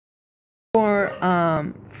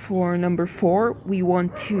for number 4, we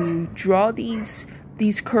want to draw these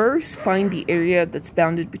curves, find the area that's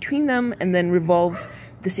bounded between them, and then revolve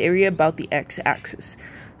this area about the x-axis.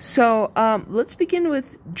 So let's begin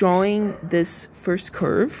with drawing this first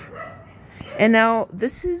curve. And now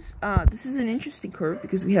this is an interesting curve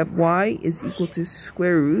because we have y is equal to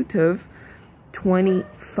square root of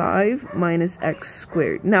 25 minus x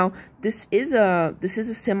squared. Now this is a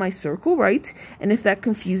semicircle, right? And if that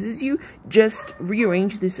confuses you, just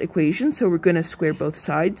rearrange this equation. So we're going to square both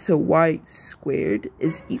sides. So y squared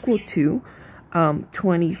is equal to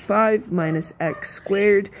 25 minus x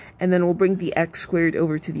squared, and then we'll bring the x squared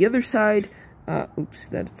over to the other side.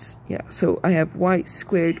 So I have y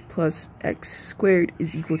squared plus x squared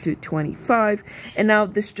is equal to 25, and now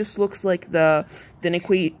this just looks like an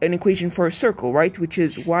equation for a circle, right? Which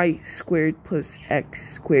is y squared plus x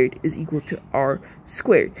squared is equal to r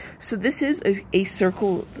squared. So this is a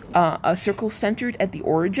circle centered at the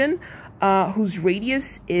origin, whose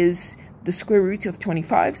radius is the square root of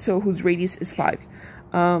 25, so whose radius is 5.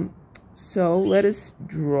 So let us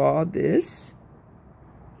draw this.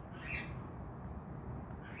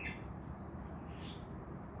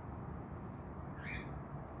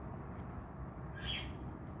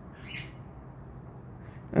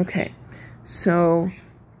 Okay, so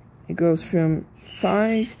it goes from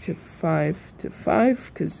 5 to 5 to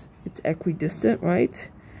 5 because it's equidistant, right?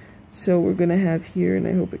 So we're going to have here, and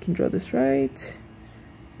I hope I can draw this right.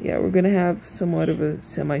 Yeah, we're going to have somewhat of a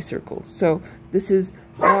semicircle. So this is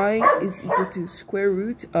y is equal to square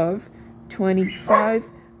root of 25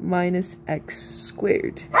 minus x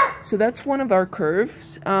squared. So that's one of our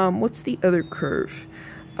curves. What's the other curve?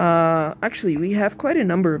 Actually, we have quite a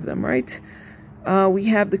number of them, right? We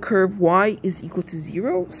have the curve y is equal to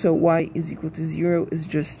 0. So y is equal to 0 is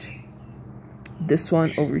just this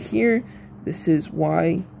one over here. This is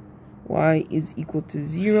y is equal to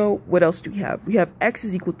 0. What else do we have? We have x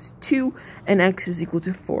is equal to 2 and x is equal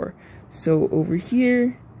to 4. So over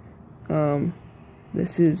here,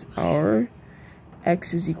 this is our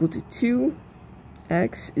x is equal to 2,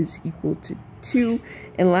 x is equal to 2,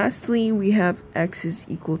 and lastly we have x is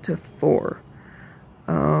equal to 4.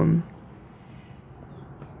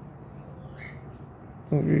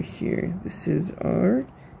 Over here, this is our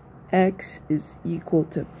x is equal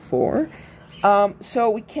to 4. So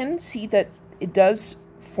we can see that it does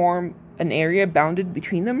form an area bounded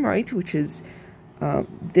between them, right? Which is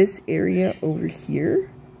this area over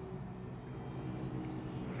here.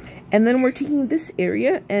 And then we're taking this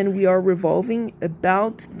area and we are revolving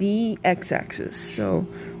about the x-axis. So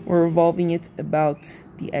we're revolving it about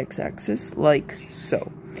the x-axis like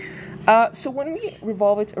so. So when we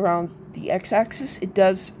revolve it around the x-axis, it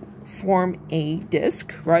does form a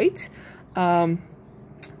disk, right?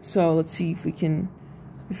 So let's see if we can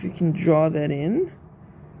draw that in.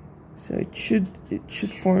 So it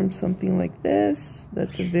should form something like this.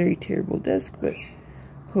 That's a very terrible disk, but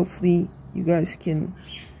hopefully you guys can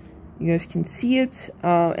see it.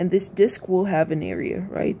 And this disk will have an area,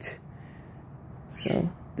 right? So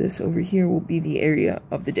this over here will be the area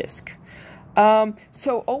of the disk.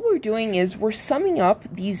 So all we're doing is we're summing up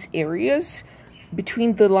these areas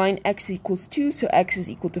between the line x equals 2, so x is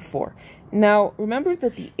equal to 4. Now, remember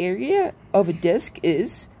that the area of a disk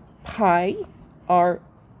is pi r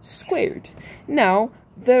squared. Now,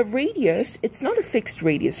 the radius, it's not a fixed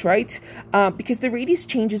radius, right? Because the radius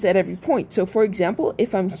changes at every point. So, for example,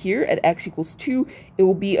 if I'm here at x equals 2, it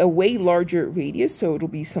will be a way larger radius, so it'll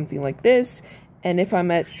be something like this. And if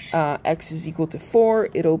I'm at x is equal to 4,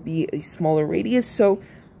 it'll be a smaller radius. So,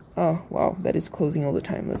 oh, wow, that is closing all the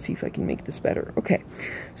time. Let's see if I can make this better. Okay,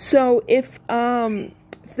 so if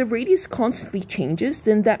the radius constantly changes,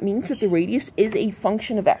 then that means that the radius is a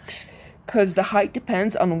function of x, because the height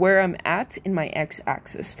depends on where I'm at in my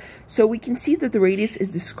x-axis. So we can see that the radius is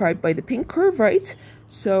described by the pink curve, right?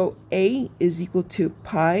 So a is equal to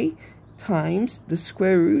pi times the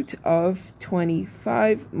square root of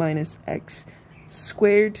 25 minus x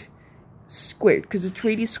squared, because it's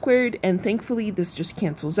radius squared, and thankfully this just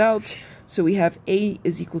cancels out. So we have a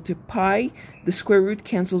is equal to pi, the square root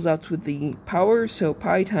cancels out with the power, so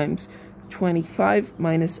pi times 25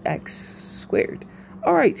 minus x squared.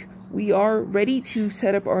 Alright, we are ready to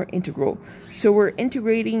set up our integral. So we're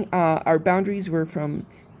integrating, our boundaries were from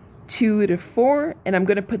 2 to 4, and I'm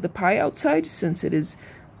going to put the pi outside since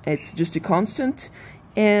it's just a constant,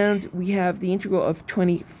 and we have the integral of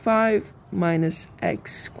 25 minus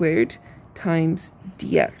x squared times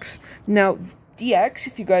dx. Now dx,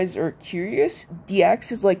 if you guys are curious,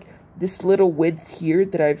 dx is like this little width here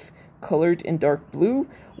that I've colored in dark blue,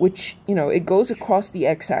 which, you know, it goes across the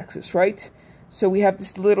x-axis, right? So we have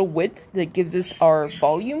this little width that gives us our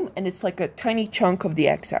volume, and it's like a tiny chunk of the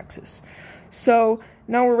x-axis. So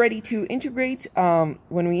now we're ready to integrate.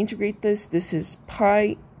 When we integrate this, this is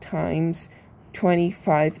pi times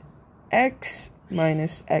 25x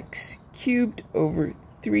minus x cubed over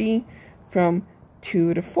 3 from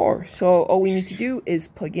 2 to 4. So all we need to do is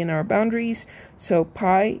plug in our boundaries. So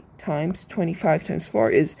pi times 25 times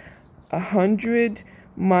 4 is 100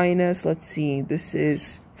 minus, let's see, this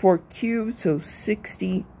is 4 cubed, so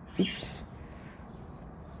 60, oops.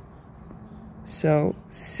 So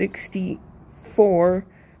 64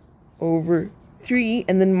 over 3,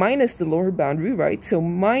 and then minus the lower boundary, right? So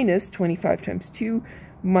minus 25 times 2,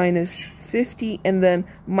 minus 50, and then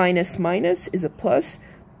minus minus is a plus,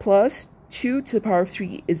 plus 2 to the power of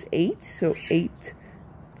 3 is 8, so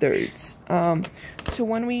 8/3. So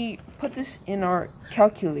when we put this in our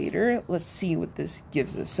calculator, let's see what this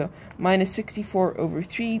gives us. So minus 64 over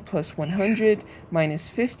 3 plus 100 minus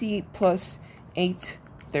 50 plus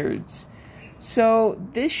 8/3. So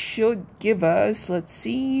this should give us, let's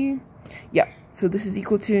see, yeah, so this is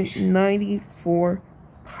equal to 94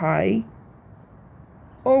 pi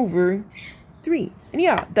over 3. And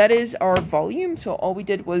yeah, that is our volume. So all we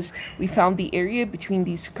did was we found the area between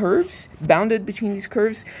these curves, bounded between these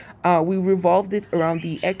curves. We revolved it around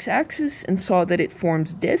the x-axis and saw that it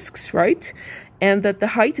forms disks, right? And that the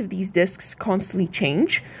height of these disks constantly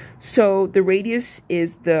change. So the radius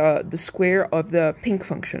is the square of the pink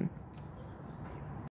function.